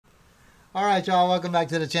All right, y'all. Welcome back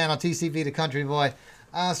to the channel, T.C.B. the Country Boy.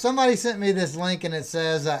 Somebody sent me this link, and it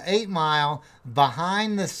says 8 Mile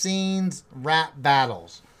behind-the-scenes rap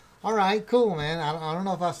battles. All right, cool, man. I don't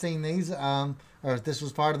know if I've seen these or if this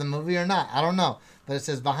was part of the movie or not. I don't know. But it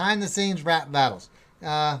says behind-the-scenes rap battles.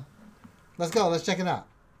 Let's go. Let's check it out.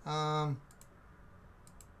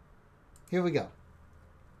 Here we go.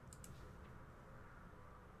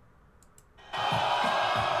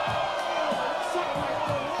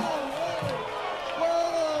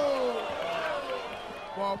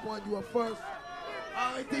 Bob, one, you up first.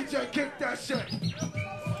 All right, DJ, kick that shit.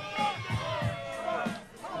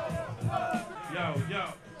 Yo,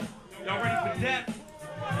 y'all ready for death?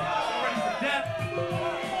 Y'all ready for death?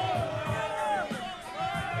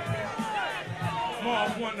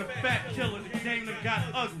 Marv one, the fat killer, the game that got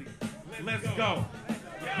ugly. Let's go.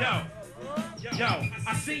 Yo,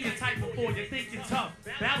 I seen your type before, you think you're tough.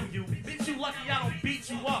 Battle you, bitch, you lucky I don't beat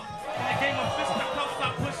you up. In the game of fisticuffs,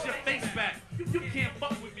 I push your face back. You can't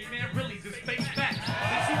fuck with me, man, really, just face back.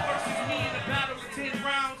 It's you versus me in a battle of 10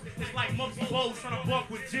 rounds. It's like Muggsy Bogues trying to buck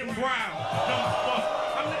with Jim Brown. Dumb as fuck.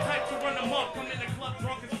 I'm the type to run them up, come in the club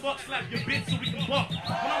drunk as fuck, slap your bitch so we can buck. When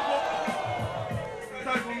I walk,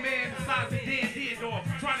 type of man the size of Dan Theodore,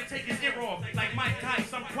 trying to take his ear off like Mike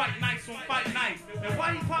Tice. I'm quite nice on fight night. And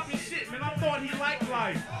why he popping shit, man? I thought he liked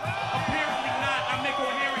life. Apparently not. I make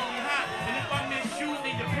coherently hot. And if I miss you,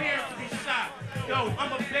 then your parents will be shot. Yo,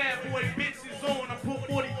 I'm a bad boy, bitch is on. I put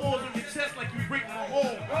 44s on your chest like you break my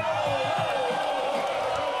home.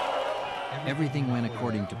 Everything went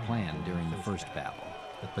according to plan during the first battle,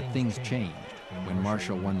 but things changed when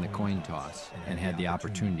Marshall won the coin toss and had the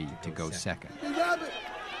opportunity to go second. 30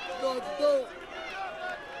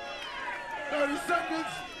 seconds.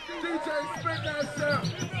 DJ, spin that sound.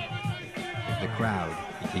 The crowd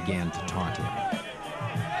began to taunt him.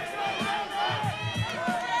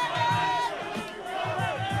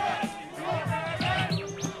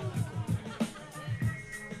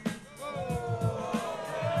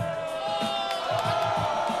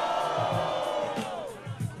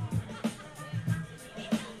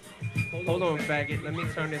 Hold on, faggot. Let me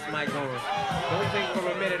turn this mic on. Don't think for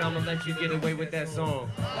a minute I'ma let you get away with that song.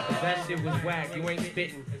 Cause that shit was whack. You ain't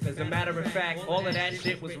spitting. As a matter of fact, all of that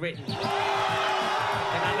shit was written. And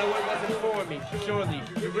I know it wasn't for me. Surely,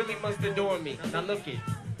 you really must adore me. Now look it.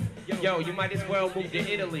 Yo, you might as well move to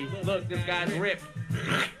Italy. Look, this guy's ripped.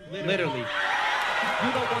 Literally.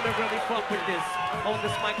 You don't want to really fuck with this. On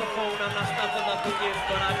this microphone, I'm not stuffing up against,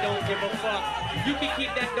 but I don't give a fuck. You can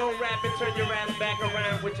keep that dough rap and turn your ass back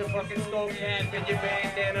around with your fucking skull cap and your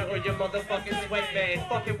bandana or your motherfucking sweatband.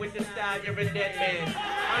 Fucking with the style, you're a dead man.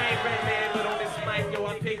 I ain't red man, but on this mic, yo,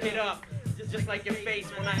 I pick it up. Just like your face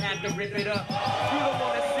when I had to rip it up. You don't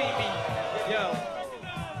want to see me. Yo.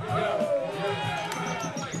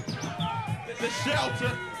 The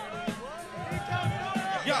shelter.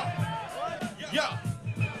 Yo.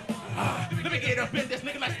 Let me get up in this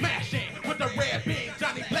nigga like smashing with the red beam,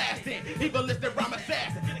 Johnny blasting, evilistic rhyme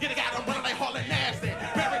assassin. Get a guy to run like Harlan Nasty,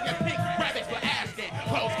 wearing your pink rabbits for asking.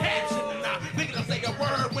 Closed caption now, nigga don't say a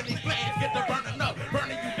word when these flames get to burning up,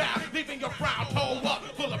 burning you down, leaving your frown toe up,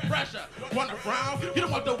 full of pressure. Wanna frown? You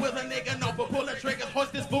don't want the will a nigga, no for pulling triggers.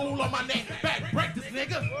 Hoist this fool on my neck, back break this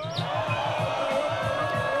nigga.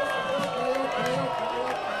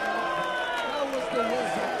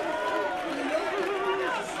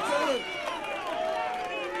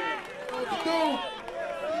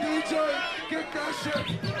 DJ, get that shit.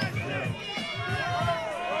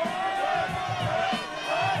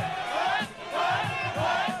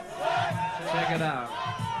 Check it out.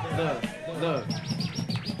 Look.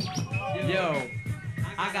 Yo,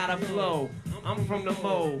 I got a flow. I'm from the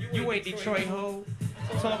Mo. You ain't Detroit ho.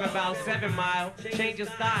 Talking about 7 Mile. Change your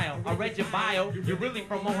style. I read your bio. You're really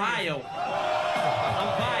from Ohio.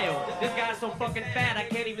 I'm vile. This guy's so fucking fat I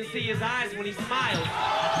can't even see his eyes when he smiles.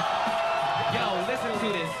 Yo, listen to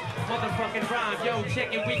this motherfucking rhyme. Yo,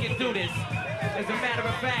 check it, we can do this. As a matter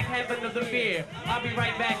of fact, have another beer. I'll be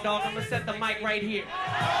right back, dog. I'm gonna set the mic right here.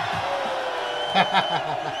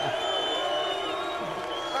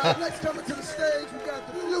 Alright, next coming to the stage, we got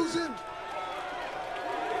the Fusion.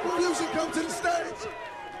 The Fusion come to the stage.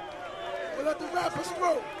 We'll let the rappers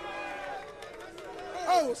through.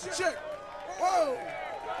 Oh, it's a chick. Whoa,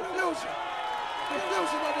 the Fusion. The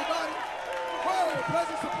Fusion, everybody. Whoa,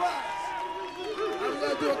 pleasant surprise. Now we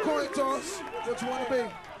gotta do a coin toss. What you wanna be?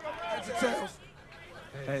 Heads or tails?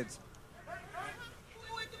 Heads.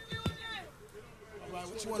 Alright,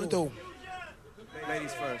 what you wanna do?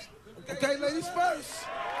 Ladies first. Okay, ladies first.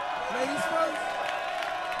 Ladies first.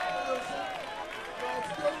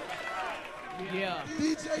 Yeah.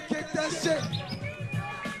 DJ, kick that shit.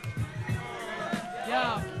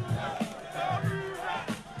 Yo.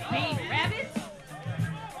 Being rabbits?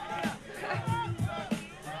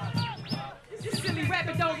 This silly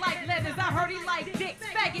rabbit don't like leathers. I heard he like dicks.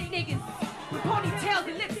 Faggot niggas with ponytails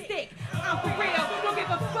and lipstick. I'm for real. Don't give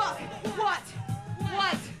a fuck. What?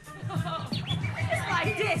 It's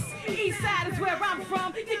like this. East side is where I'm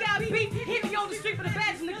from. You got beef. Hit me on the street with a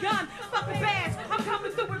badge and a gun. Fuck the badge. I'm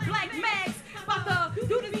coming through with black mags. About to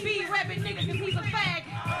do this speed rabbit nigga cause he's a fag.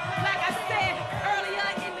 Like I said earlier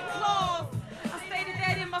in the clause. I stated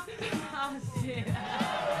that in my... Oh, shit.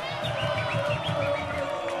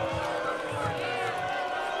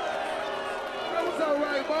 That was all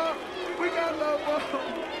right, Bob. We got love, Bob.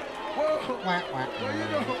 Whoa. Well, you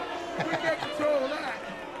know, we can't control that.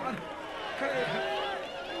 Hey,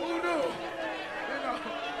 who knew? You know,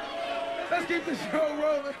 let's keep the show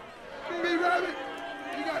rolling. B-Rabbit,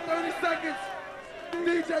 you got 30 seconds.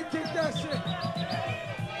 DJ, kick that shit.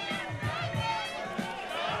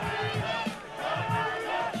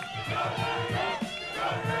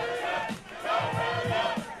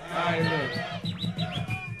 Alright, look.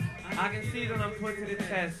 I can see that I'm put to the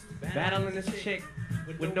test, battling this chick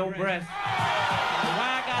with no breasts.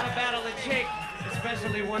 Why I gotta battle a chick,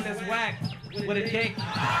 especially one that's whack with a dick?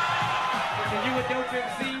 And you a dope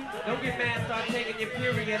MC, don't get mad, start taking your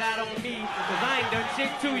period out on me, cause I ain't done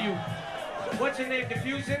shit to you. What's your name,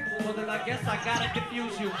 Diffusion? Well then I guess I gotta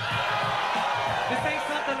diffuse you. This ain't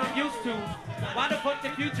something I'm used to. Why the fuck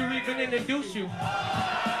did future even introduce you?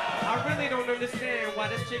 I really don't understand why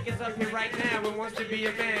this chick is up here right now and wants to be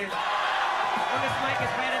a man. On this mic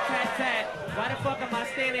is rat-a-tat-tat. Why the fuck am I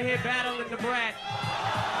standing here battling the brat?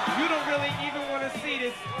 You don't really even want to see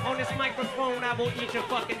this. On this microphone, I will eat your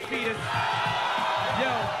fucking fetus.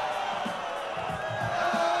 Yo.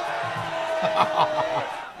 All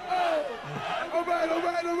right.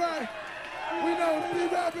 We know that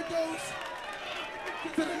B-Rabbit goes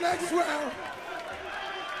to the next round.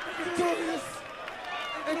 Victorious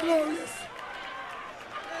and glorious.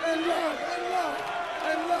 And love.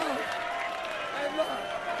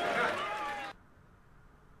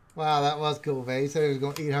 Wow, that was cool, man. He said he was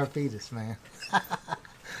going to eat her fetus, man.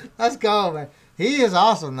 Let's go, man. He is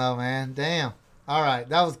awesome, though, man. Damn. All right,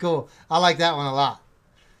 that was cool. I like that one a lot.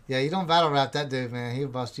 Yeah, you don't battle rap that dude, man. He'll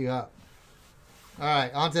bust you up. All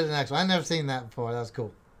right, on to the next one. I've never seen that before. That was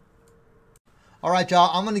cool. All right,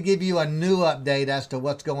 y'all. I'm going to give you a new update as to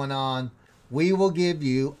what's going on. We will give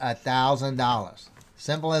you $1,000.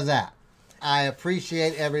 Simple as that. I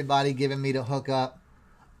appreciate everybody giving me the hookup.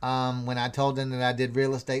 When I told them that I did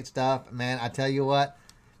real estate stuff, man, I tell you what,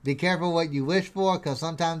 be careful what you wish for, because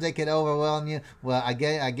sometimes they could overwhelm you. Well, I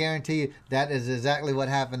guarantee you that is exactly what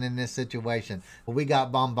happened in this situation. We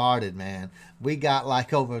got bombarded, man. We got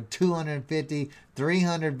like over 250,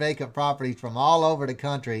 300 vacant properties from all over the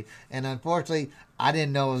country. And unfortunately, I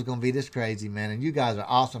didn't know it was going to be this crazy, man. And you guys are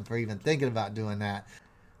awesome for even thinking about doing that.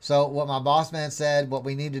 So what my boss man said, what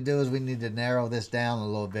we need to do is we need to narrow this down a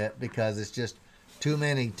little bit, because it's just too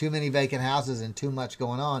many vacant houses and too much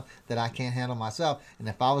going on that I can't handle myself. And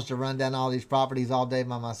if I was to run down all these properties all day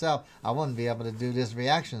by myself, I wouldn't be able to do this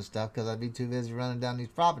reaction stuff, because I'd be too busy running down these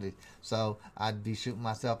properties. So I'd be shooting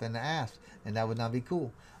myself in the ass, and that would not be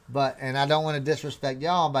cool. And I don't want to disrespect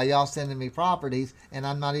y'all by y'all sending me properties and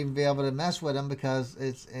I'm not even be able to mess with them, because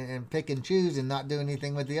it's and pick and choose and not do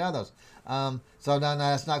anything with the others. So no,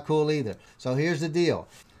 that's not cool either. So here's the deal.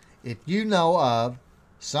 If you know of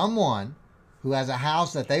someone who has a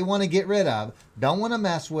house that they want to get rid of, don't want to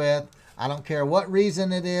mess with, I don't care what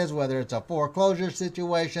reason it is, whether it's a foreclosure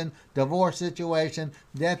situation, divorce situation,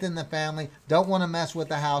 death in the family, don't want to mess with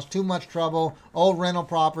the house, too much trouble, old rental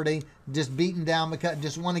property, just beaten down because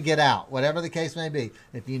just want to get out, whatever the case may be.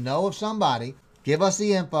 If you know of somebody, give us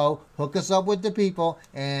the info, hook us up with the people,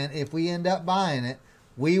 and if we end up buying it,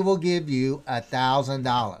 we will give you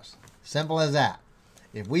 $1,000. Simple as that.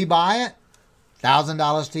 If we buy it,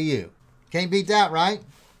 $1,000 to you. Can't beat that, right?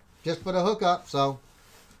 Just for the hookup. So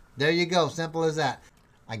there you go. Simple as that.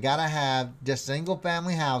 I got to have just single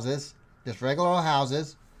family houses, just regular old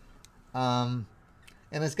houses. And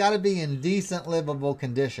it's got to be in decent livable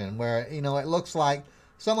condition where, you know, it looks like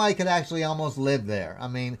somebody could actually almost live there. I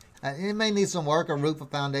mean, it may need some work, a roof, a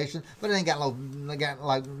foundation, but it ain't got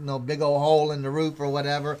no big old hole in the roof or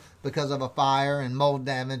whatever because of a fire and mold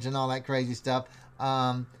damage and all that crazy stuff.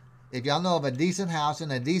 If y'all know of a decent house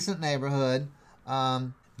in a decent neighborhood,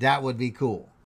 that would be cool.